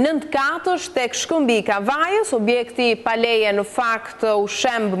 9 katësh tek shkëmbi i Kavajës, objekti pa leje në fakt u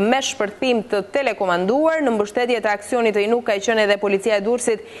shemb me shpërthim të telekomanduar në mbështetje të aksionit të Inuk ka qenë edhe policia e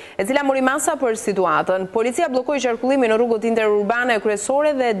Durrësit, e cila mori masa për situatën. Policia bllokoi qarkullimin në rrugët interurbane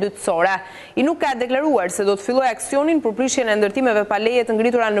kryesore dhe dytësore. Inuk ka deklaruar se do të fillojë aksionin për prishjen e ndërtimeve pa leje të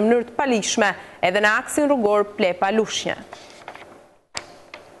ngritura në mënyrë të paligjshme edhe në aksin rrugor Plepa-Lushje.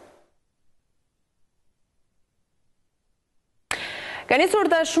 Ka nisur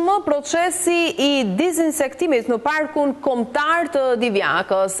tashmë procesi i dezinsektimit në parkun kombëtar të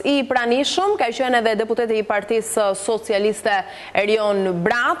Divjakës. I pranishëm ka qenë edhe deputeti i Partisë Socialiste Edjona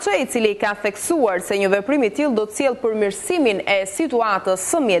Braçe, i cili ka theksuar se një veprim i tillë do të sjellë përmirësimin e situatës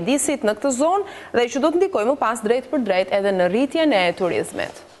së mjedisit në këtë zonë dhe që do të ndikojë më pas drejt për drejt edhe në rritjen e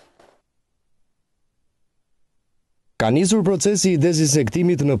turizmit. Ka nisur procesi i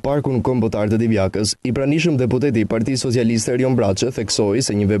dezinsektimit në parkun kombëtar të Divjakës. I pranishëm deputeti i Partisë Socialiste Edjona Braçe theksoi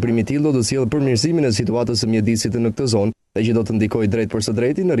se një veprim i tillë do të sjellë përmirësimin e situatës së mjedisit në këtë zonë dhe që do të ndikojë drejt për së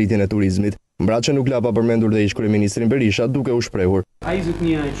drejti në rritjen e turizmit. Braçe nuk la pa përmendur dhe ish kryeministrin Berisha duke u shprehur. Ai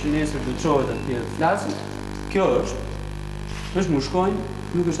zotnia që nesër do të çohet atje të flasë, kjo është mushkojnë,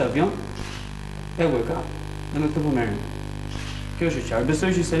 nuk është avion, e ka, dhe me këtë po merrem. Kjo është qartë.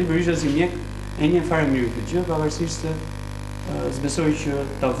 Besoj që Sali Berisha si mjek e një fare mirë këtë gjë, pavarësisht se s'besoj që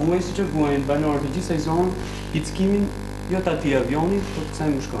ta vuaj siç e vuajnë banorët e gjithë kësaj zonë, pickimin jo të atij avionit, por të kësaj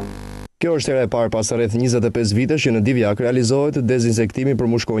mushkonje. Kjo është hera e parë pas rreth 25 vitesh që në Divjak realizohet dezinsektimi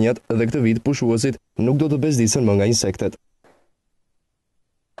për mushkonjat dhe këtë vit pushuesit nuk do të bezdisen më nga insektet.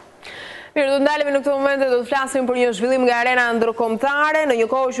 Mirë, do ndalemi në këtë moment dhe do të flasim për një zhvillim nga arena ndërkombëtare, në një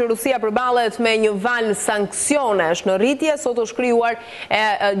kohë që Rusia përballet me një val sanksionesh në rritje. Sot është krijuar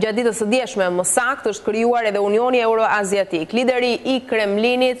gjatë ditës së djeshme, më saktë është krijuar edhe Unioni Euroaziatik. Lideri i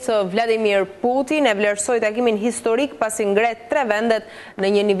Kremlinit, Vladimir Putin, e vlerësoi takimin historik pasi ngret 3 vendet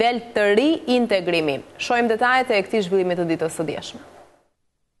në një nivel të ri integrimi. Shohim detajet e këtij zhvillimi të ditës së djeshme.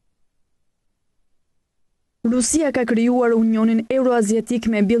 Rusia ka krijuar Unionin Euroaziatik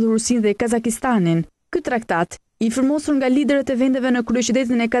me Bielorusinë dhe Kazakistanin. Ky traktat, i firmosur nga liderët e vendeve në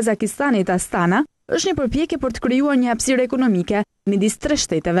kryeqytetin e Kazakistanit, Astana, është një përpjekje për të krijuar një hapësirë ekonomike midis 3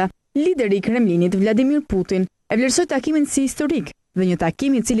 shteteve. Lideri i Kremlinit, Vladimir Putin, e vlerësoi takimin si historik dhe një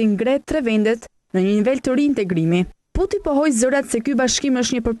takim i cili ngret 3 vendet në një nivel të rintegrimi. Putin pohoi zërat se ky bashkim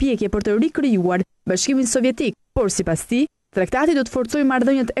është një përpjekje për të rikrijuar Bashkimin Sovjetik, por sipas tij, traktati do të forcojë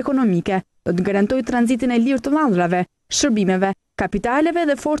marrëdhëniet ekonomike, do të garantojë tranzitin e lirë të mallrave, shërbimeve, kapitaleve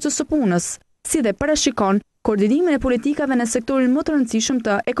dhe forcës së punës, si dhe parashikon koordinimin e politikave në sektorin më të rëndësishëm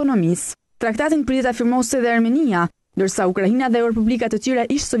të ekonomisë. Traktatin pritet ta firmosë edhe Armenia, ndërsa Ukraina dhe republikat të tjera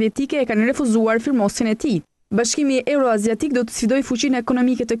ish sovjetike e kanë refuzuar firmosjen e tij. Bashkimi Euroaziatik do të sfidojë fuqinë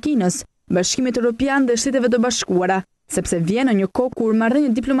ekonomike të Kinës, Bashkimit Evropian dhe Shteteve të Bashkuara, sepse vjen në një kohë kur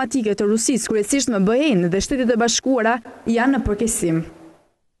marrëdhëniet diplomatike të Rusisë, kryesisht me BE-n dhe Shtetet e Bashkuara, janë në përkesim.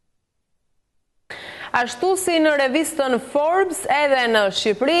 Ashtu si në revistën Forbes, edhe në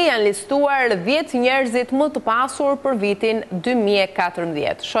Shqipëri janë listuar 10 njerëzit më të pasur për vitin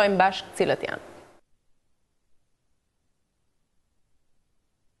 2014. Shohim bashkë cilët janë.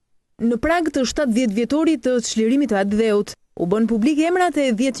 Në prag të 70 vjetorit të çlirimit të Adheut, u bën publik emrat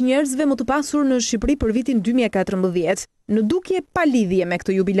e 10 njerëzve më të pasur në Shqipëri për vitin 2014. Në dukje pa lidhje me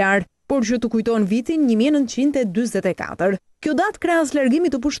këtë jubilar, por që të kujton vitin 1944. Kjo datë krahas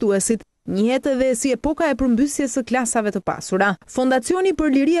largimit të pushtuesit njihet edhe si epoka e përmbysjes së klasave të pasura. Fondacioni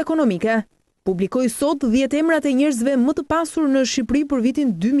për Liri Ekonomike publikoi sot 10 emrat e njerëzve më të pasur në Shqipëri për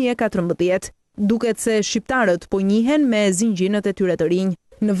vitin 2014. Duket se shqiptarët po njihen me zinxhinët e tyre të rinj.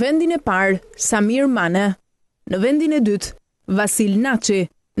 Në vendin e parë, Samir Mane. Në vendin e dytë, Vasil Naçi.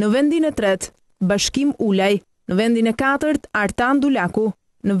 Në vendin e tretë, Bashkim Ulaj. Në vendin e katërt, Artan Dulaku.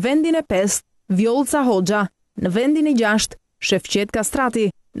 Në vendin e pestë, Vjollca Hoxha. Në vendin e gjashtë, Shefqet Kastrati.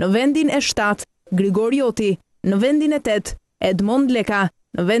 Në vendin e shtatë, Grigor Joti. Në vendin e tetë, Edmond Leka.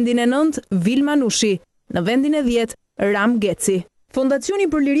 Në vendin e nëntë, Vilma Nushi. Në vendin e 10, Ram Geci. Fondacioni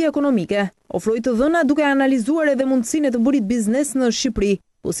për Liri Ekonomike ofroi të dhëna duke analizuar edhe mundësinë e të bërit biznes në Shqipëri.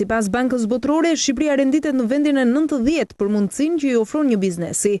 Po sipas Bankës Botërore, Shqipëria renditet në vendin e 90 për mundësinë që i ofron një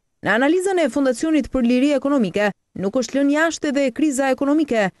biznesi. Në analizën e Fondacionit për Liri Ekonomike, nuk është lënë jashtë edhe kriza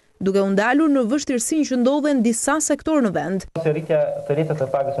ekonomike, duke u ndalur në vështirësinë që ndodhen disa sektorë në vend. Rritja të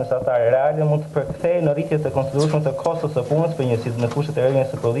pagës mesatare reale mund të përkthejë në rritje të konsiderueshme të kostos së punës për njësitë në kushtet e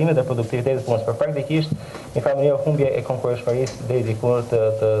rregullimit të prodhimit dhe produktivitetit të punës. Për praktikisht, një farë mënyrë humbje e konkurrenshmërisë deri diku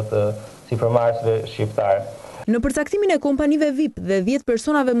të sipërmarrësve shqiptar. Në përcaktimin e kompanive VIP dhe 10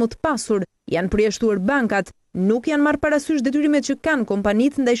 personave më të pasur, janë përjashtuar bankat, nuk janë marrë parasysh detyrimet që kanë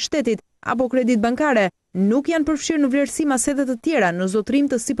kompanitë ndaj shtetit apo kredit bankare, nuk janë përfshirë në vlerësim asetet të tjera në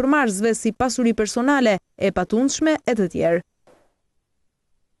zotrim të sipërmarrësve si pasuri personale, e patundshme e të tjerë.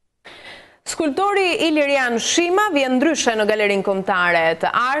 Skulptori Ilirian Shima vjen ndryshe në Galerinë Kombëtare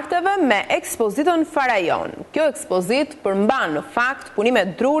të Arteve me ekspozitën Farajon. Kjo ekspozit përmban në fakt punime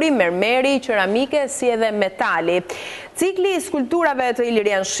druri, mermeri, qeramike si edhe metali. Cikli i skulpturave të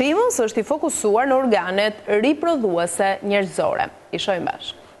Ilirian Shimës është i fokusuar në organet riprodhuese njerëzore. I shohim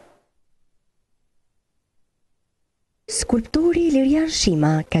bashkë. Skulptori Ilirian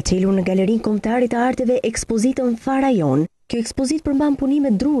Shima ka çelur në Galerinë Kombëtare të Arteve ekspozitën Farajon. Kjo ekspozit përmban punime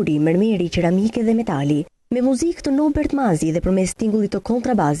druri, mermeri, qeramike dhe metali. Me muzikë të Nobert Mazi dhe përmes tingullit të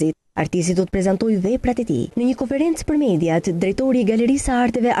kontrabazit, artisti do të prezantojë veprat e tij. Në një konferencë për mediat, drejtori i Galerisë së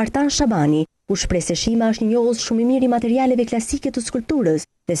Arteve Artan Shabani u shpreh se Shima është një njohës shumë i mirë i materialeve klasike të skulpturës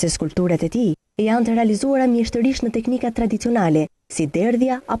dhe se skulpturat e tij janë të realizuara mjeshtërisht në teknika tradicionale, si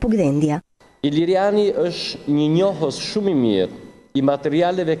derdhja apo gdhendja. Iliriani është një njohës shumë i mirë i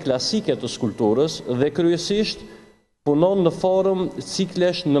materialeve klasike të skulpturës dhe kryesisht punon në formë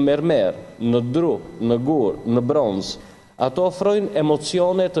ciklesh në mermer, në dru, në gur, në bronz. Ato ofrojnë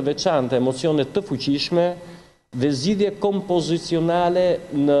emocione të veçanta, emocione të fuqishme dhe zgjidhje kompozicionale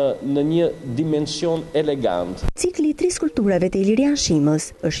në një dimension elegant. Cikli i 3 skulpturave të Ilirian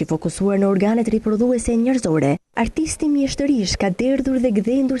Shimës është i fokusuar në organet riprodhuese njerëzore. Artisti mjeshtërisht ka derdhur dhe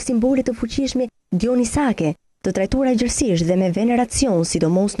gdhendur simbole të fuqishme dionisake, të trajtuara gjërësisht dhe me veneracion,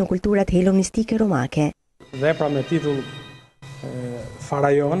 sidomos në kulturat hellenistike romake. Vepra me titull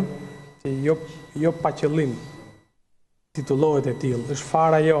Farajon, që jo pa qëllim titullohet e tillë, është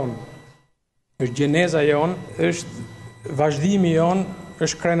Farajon, është gjeneza jon, është vazhdimi jon,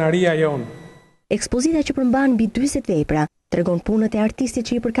 është krenaria jon. Ekspozita që përmban mbi 40 vepra tregon punët e artistit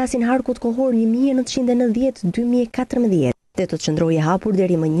që i përkasin harkut kohor 1990-2014 dhe të qëndrojë hapur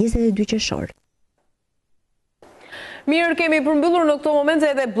deri më 22 qershor. Mirë, kemi përmbyllur në këto momente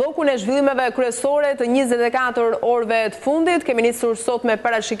edhe blokun e zhvillimeve kryesore të 24 orëve të fundit. Kemi nisur sot me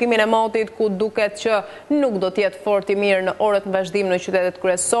parashikimin e motit, ku duket që nuk do t'jetë fort i mirë në orët në vazhdim në qytetet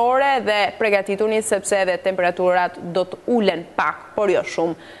kryesore dhe përgatituni sepse edhe temperaturat do të ulen pak, por jo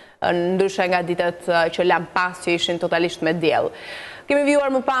shumë, ndryshe nga ditët që lam pas që ishin totalisht me diell. Kemi vijuar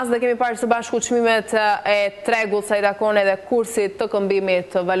më pas dhe kemi parë së bashku çmimet e tregut sa i takon edhe kursit të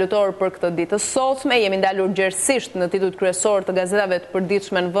këmbimit valutor për këtë ditë të sotme. Jemi ndalur gjerësisht në titujt kryesor të gazetave të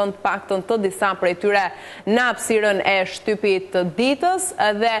përditshme në vend, paktën të disa prej tyre në hapësirën e shtypit të ditës,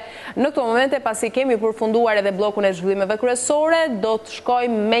 dhe në këto momente pasi kemi përfunduar edhe blokun e zhvillimeve kryesore, do të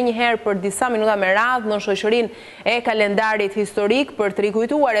shkojmë menjëherë për disa minuta me radhë në shoqërinë e kalendarit historik për të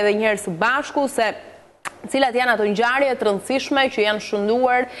rikujtuar edhe një herë së bashku se cilat janë ato ngjarje të rëndësishme që janë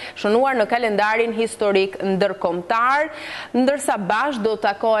shënuar në kalendarin historik ndërkombëtar, ndërsa bashkë do të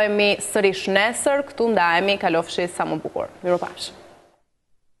takohemi sërish nesër, këtu ndahemi, kalofshi sa më bukur. Mirupafshim.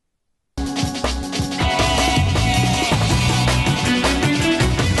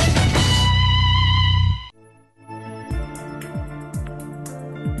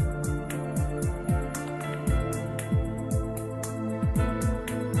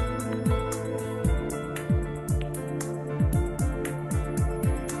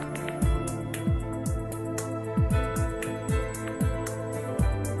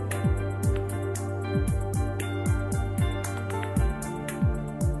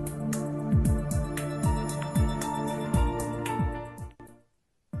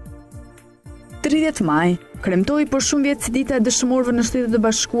 30 maj, kremtoi për shumë vjetë si dita e dëshmorëve në Shtetet e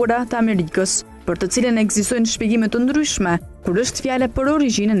Bashkuara të Amerikës, për të cilën ekzistojnë shpjegime të ndryshme, kur është fjala për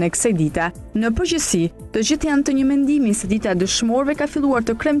origjinën e kësaj dite. Në përgjithësi, të gjithë janë të një mendimi se dita e dëshmorëve ka filluar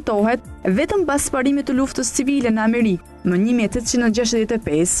të kremtohet vetëm pas parimit të luftës civile në Amerikë më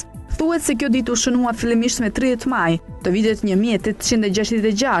 1865. Thuhet se kjo ditë u shënua fillimisht me 30 maj të vitit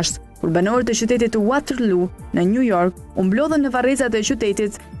 1866, kur banorët e qytetit të Waterloo në New York u mblodhën në varrezat e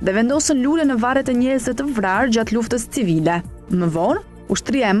qytetit dhe vendosën lule në varret e njerëzve të vrarë gjatë luftës civile. Më vonë,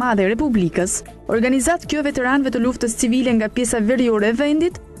 Ushtria e Madhe e Republikës organizat kjo veteranëve të luftës civile nga pjesa veriore e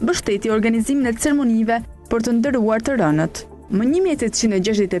vendit, mbështeti organizimin e ceremonive për të nderuar të rënët. Më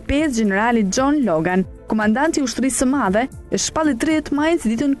 1865, generali John Logan, komandanti i Ushtrisë së Madhe, e shpalli 30 majit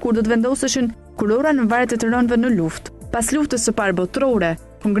ditën kur do të vendoseshin kurora në varret e të rënëve në luftë. Pas luftës së parë botërore,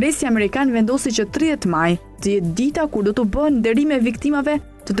 Kongresi Amerikan vendosi që 30 maj të jetë dita kur do të bëhen nderime viktimave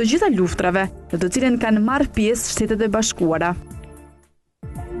të të gjitha luftrave, në të cilën kanë marrë pjesë Shtetet e Bashkuara.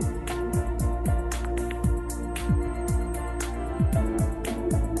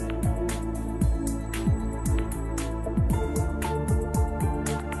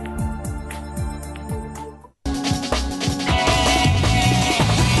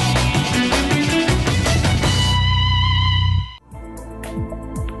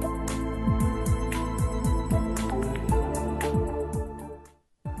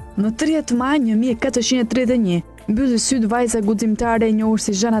 Në 30 maj 1431, mbylli syt vajza guximtare e njohur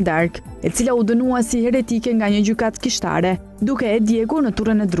si Edjona, e cila u dënua si heretike nga një gjykatë kishtare, duke e djegur në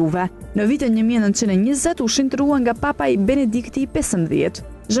turrën e druve. Në vitin 1920 u shëntërua nga Papa i Benedikti XV.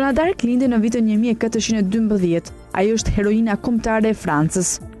 Edjona lindi në vitin 1412. Ajo është heroina kombëtare e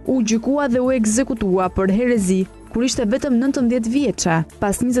Francës. U gjykua dhe u ekzekutua për herezi kur ishte vetëm 19 vjeçe.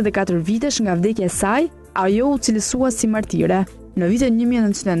 Pas 24 vitesh nga vdekja e saj, ajo u cilësua si martire. Në vitin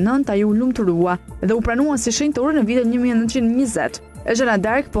 1909 ajo u lumturua dhe u pranua si shenjtore në vitin 1920.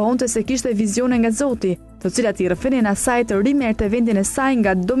 Edjona pohonte se kishte vizione nga Zoti, të cilat i rrëfenin asaj të rimerte vendin e saj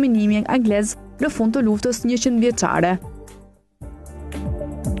nga dominimi anglez në fund të luftës 100 vjeçare.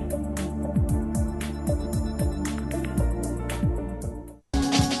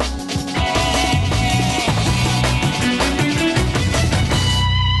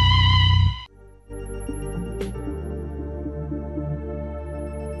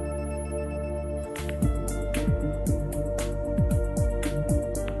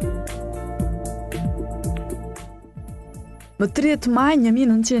 Më 30 maj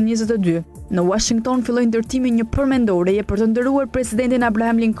 1922, në Washington filloi ndërtimi një përmendoreje për të nderuar presidentin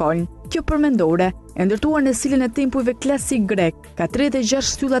Abraham Lincoln. Kjo përmendore, e ndërtuar në stilin e tempujve klasik grek, ka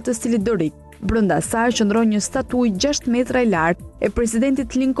 36 shtylla të stilit dorik. Brenda saj qëndron një statuj 6 metra i lartë e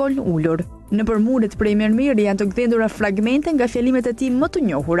presidentit Lincoln ulur. Nëpër muret prej mermeri janë të gdhendura fragmente nga fjalimet e tij më të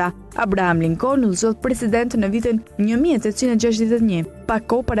njohura. Abraham Lincoln u zgjodh president në vitin 1861, pak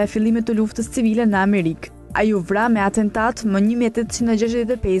kohë para fillimit të luftës civile në Amerikë. Ai u vra me atentat më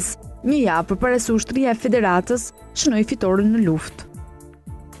 1865, një javë përpara se ushtria e Federatës shënoi fitoren në luftë.